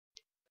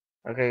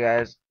Okay,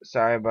 guys,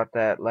 sorry about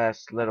that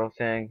last little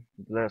thing,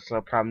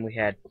 little problem we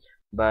had,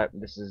 but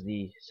this is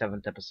the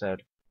 7th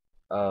episode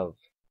of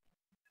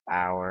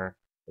our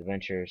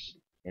adventures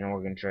in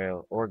Oregon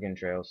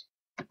Trails.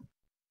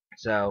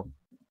 So,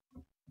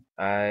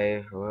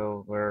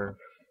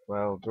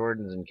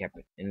 Jordan's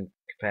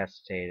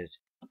incapacitated.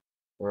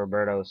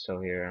 Roberto's still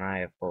here, and I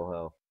have full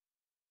health,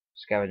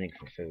 scavenging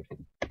for food.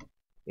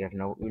 We have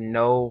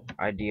no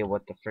idea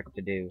what the frick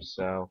to do,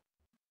 so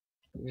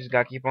we just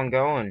gotta keep on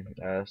going.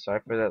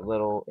 Sorry for that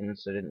little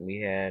incident we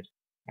had.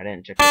 I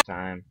didn't check the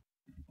time.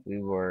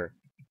 We were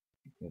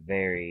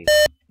very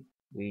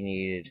we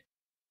needed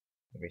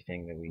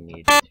everything that we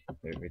needed.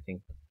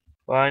 Everything.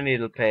 Well, I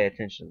needed to pay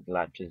attention a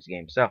lot to this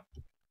game. So,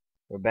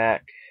 we're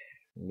back.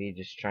 Me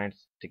just trying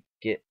to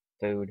get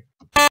food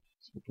so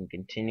we can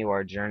continue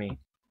our journey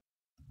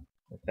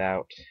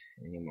without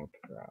any more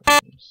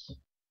problems.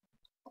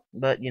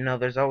 But,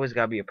 there's always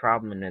got to be a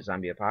problem in a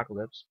zombie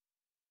apocalypse.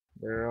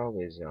 There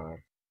always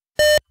are.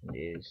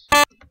 It is.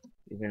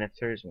 Even if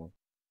there's one.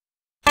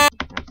 I'm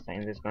not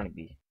saying there's going to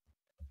be.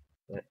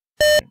 But,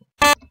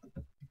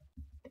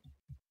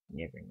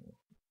 never know.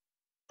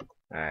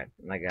 Alright,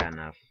 I got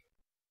enough.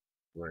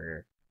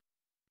 We're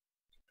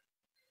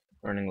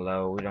running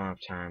low. We don't have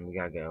time. We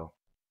gotta go.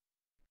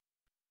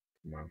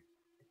 Come on.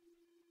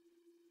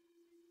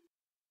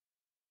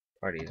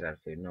 Party's out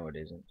of food. No, it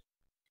isn't.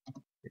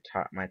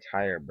 My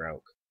tire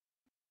broke.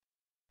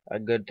 A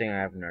good thing I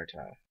have another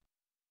tire.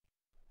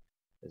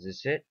 Is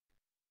this it?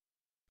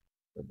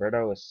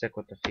 Roberto is sick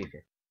with the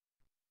fever.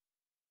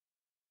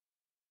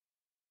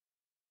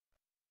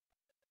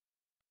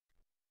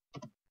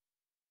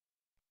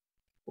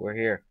 We're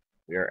here.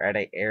 We are at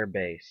a air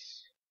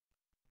base.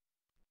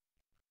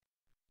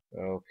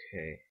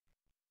 Okay.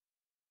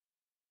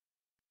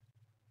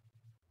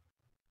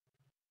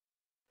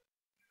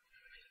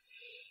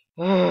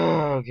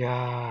 Oh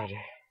God.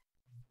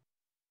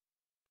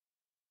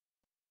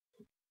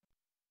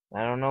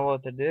 I don't know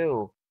what to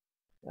do.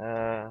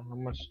 How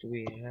much do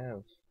we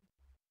have?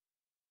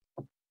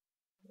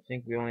 I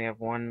think we only have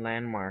one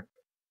landmark.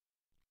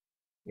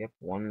 Yep,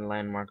 one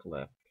landmark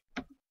left.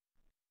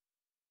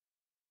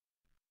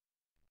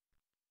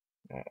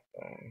 Uh,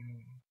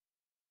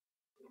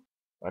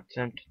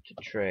 attempt to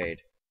trade.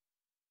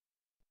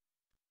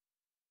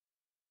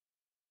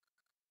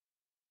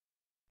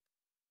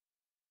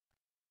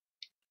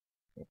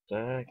 What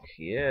the heck?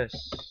 Yes.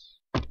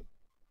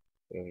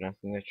 We have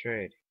nothing to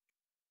trade.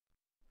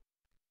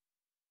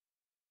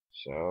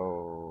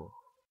 So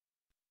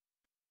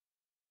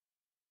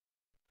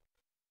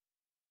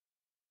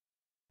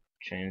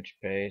change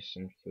pace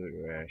and food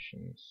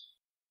rations.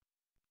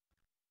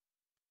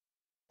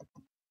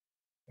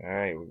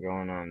 Alright, we're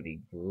going on the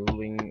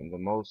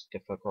most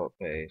difficult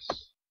pace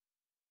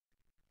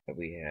that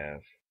we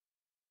have.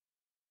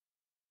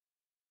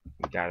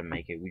 We gotta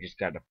make it. We just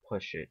gotta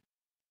push it.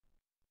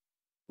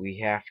 We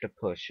have to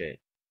push it.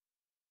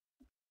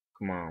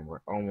 Come on,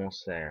 we're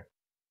almost there.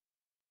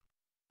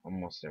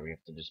 Almost there. We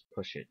have to just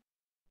push it.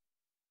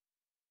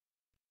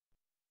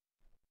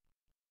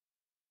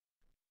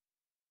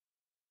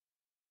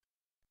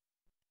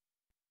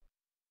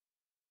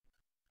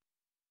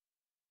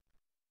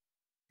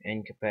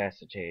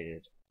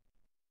 Incapacitated.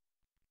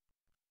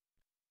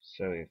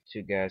 So we have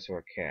two guys who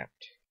are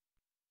capped.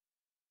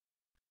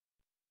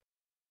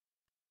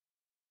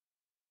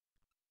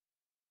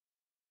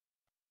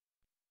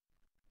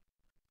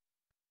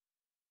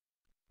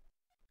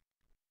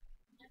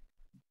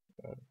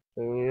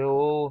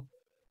 Ooh.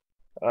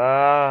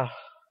 Ah.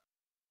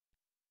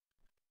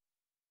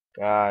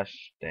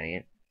 Gosh, dang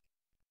it.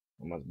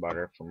 Almost bought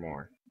her for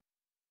more.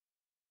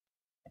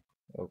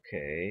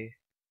 Okay.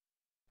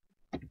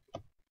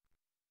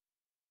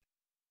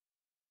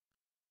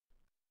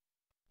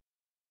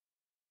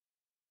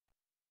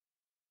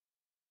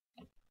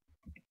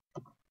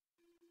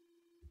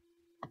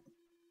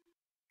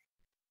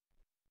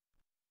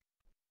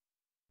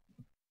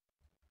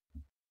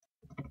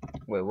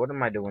 Wait, what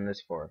am I doing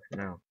this for?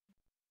 No.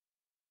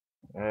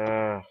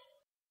 Uh.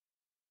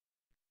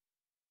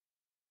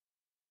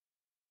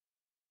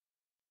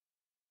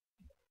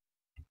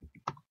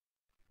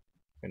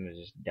 Gonna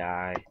just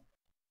die.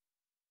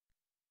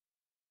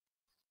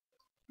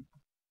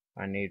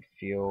 I need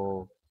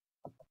fuel.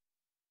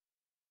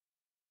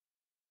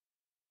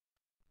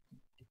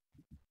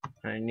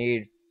 I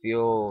need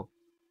fuel.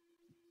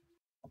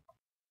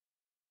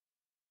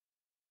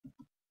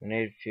 I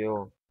need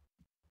fuel.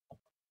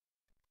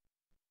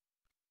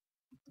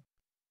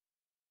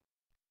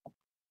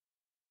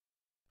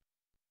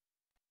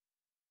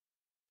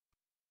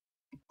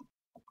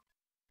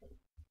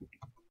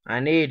 I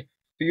need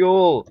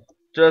fuel.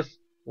 Just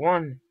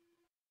one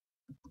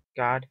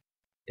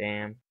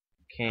goddamn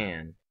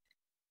can.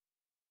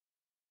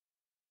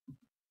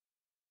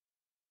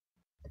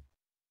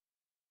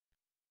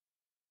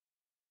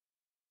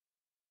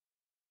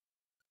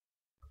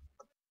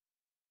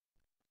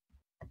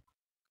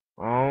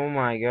 Oh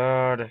my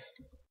god.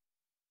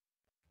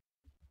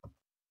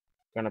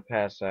 Gonna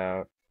pass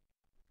out.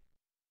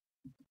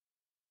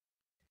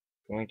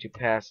 Going to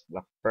pass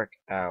the frick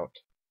out.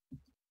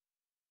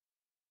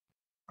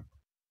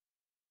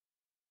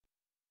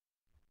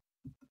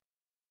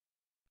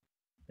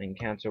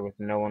 Encounter with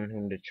no one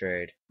whom to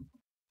trade.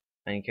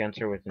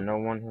 Encounter with no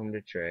one whom to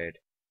trade.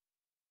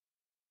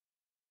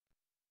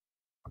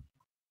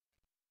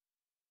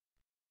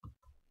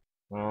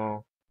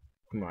 Oh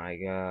my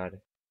god.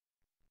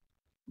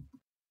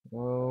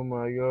 Oh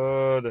my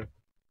god.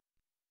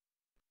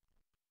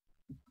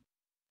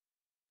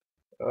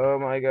 Oh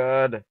my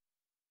god.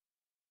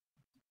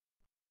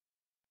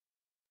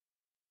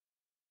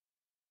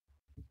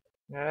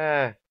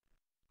 Ah.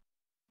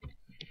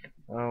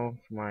 Oh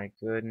my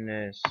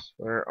goodness.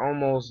 We're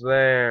almost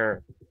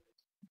there.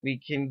 We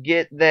can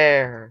get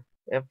there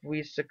if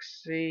we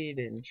succeed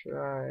and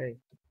try.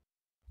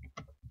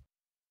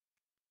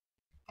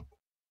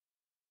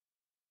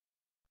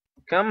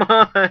 Come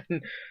on!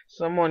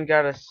 Someone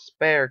got a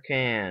spare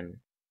can.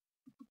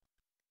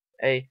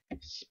 A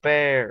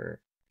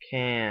spare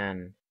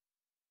can.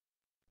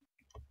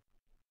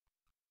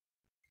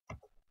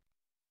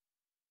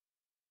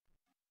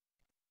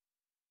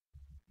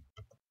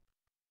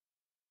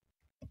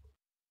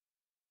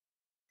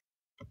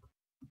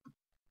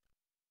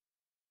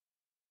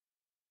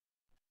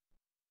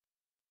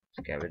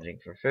 Scavenging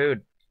for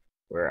food.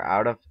 We're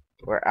out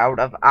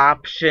of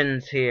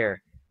options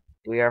here.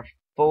 We are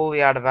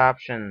fully out of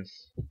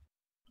options.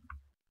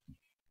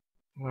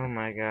 Oh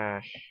my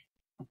gosh.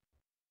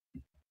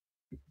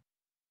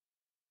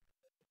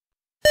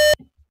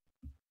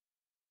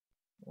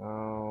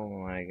 Oh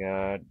my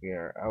god, we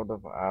are out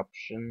of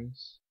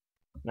options.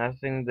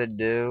 Nothing to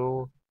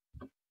do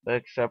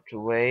except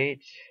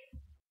wait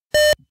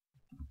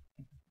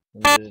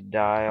and just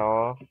die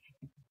off.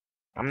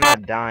 I'm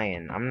not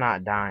dying. I'm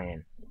not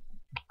dying.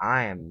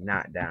 I am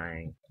not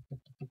dying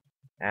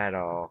at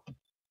all.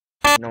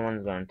 No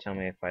one's gonna tell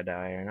me if I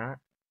die or not.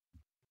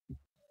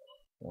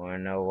 Wanna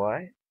know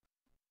why?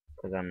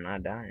 Because I'm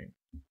not dying.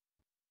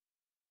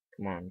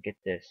 Come on, get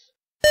this.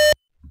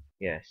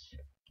 Yes.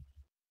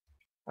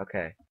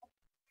 Okay.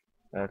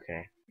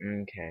 Okay.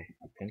 Okay.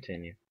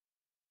 Continue.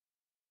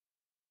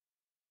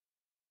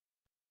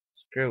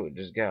 Screw it.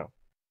 Just go.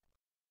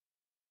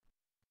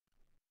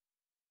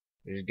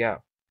 Just go.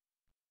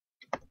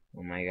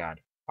 Oh my god.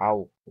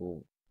 Ow.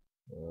 Ooh.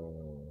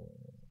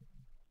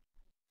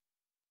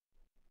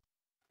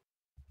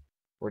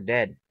 We're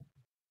dead.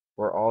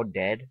 We're all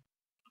dead.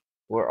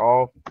 We're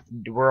all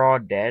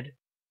dead.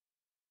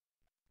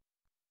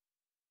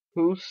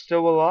 Who's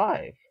still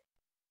alive?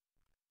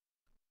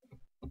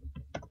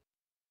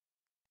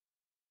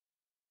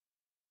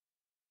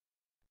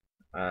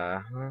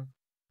 Uh-huh.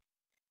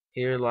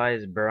 Here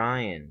lies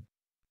Bryan.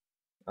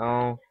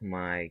 Oh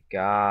my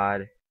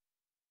god.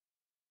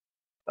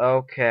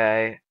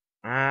 Okay.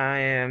 I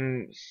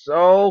am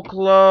so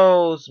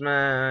close,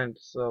 man.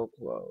 So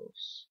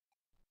close.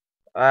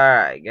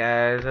 Alright,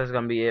 guys. That's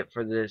gonna be it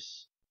for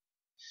this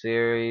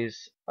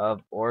series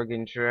of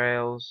Oregon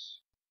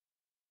Trails.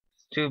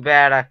 It's too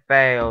bad I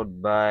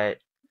failed, but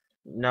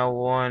no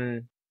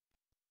one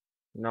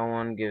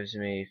gives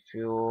me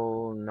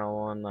fuel. No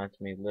one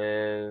lets me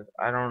live.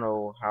 I don't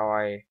know how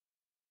I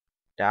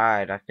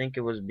died. I think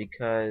it was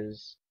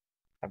because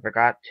I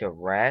forgot to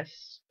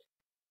rest.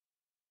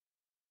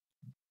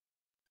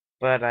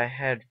 But I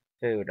had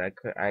food. I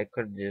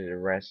could just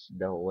rest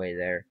the whole way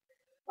there.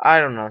 I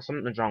don't know.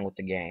 Something's wrong with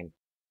the game.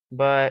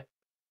 But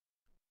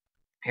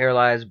here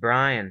lies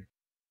Bryan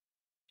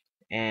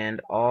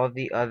and all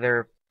the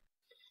other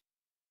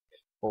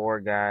 4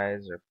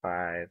 guys or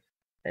 5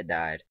 that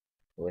died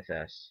with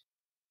us.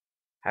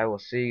 I will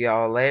see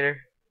y'all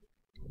later.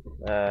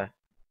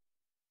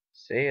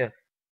 See ya.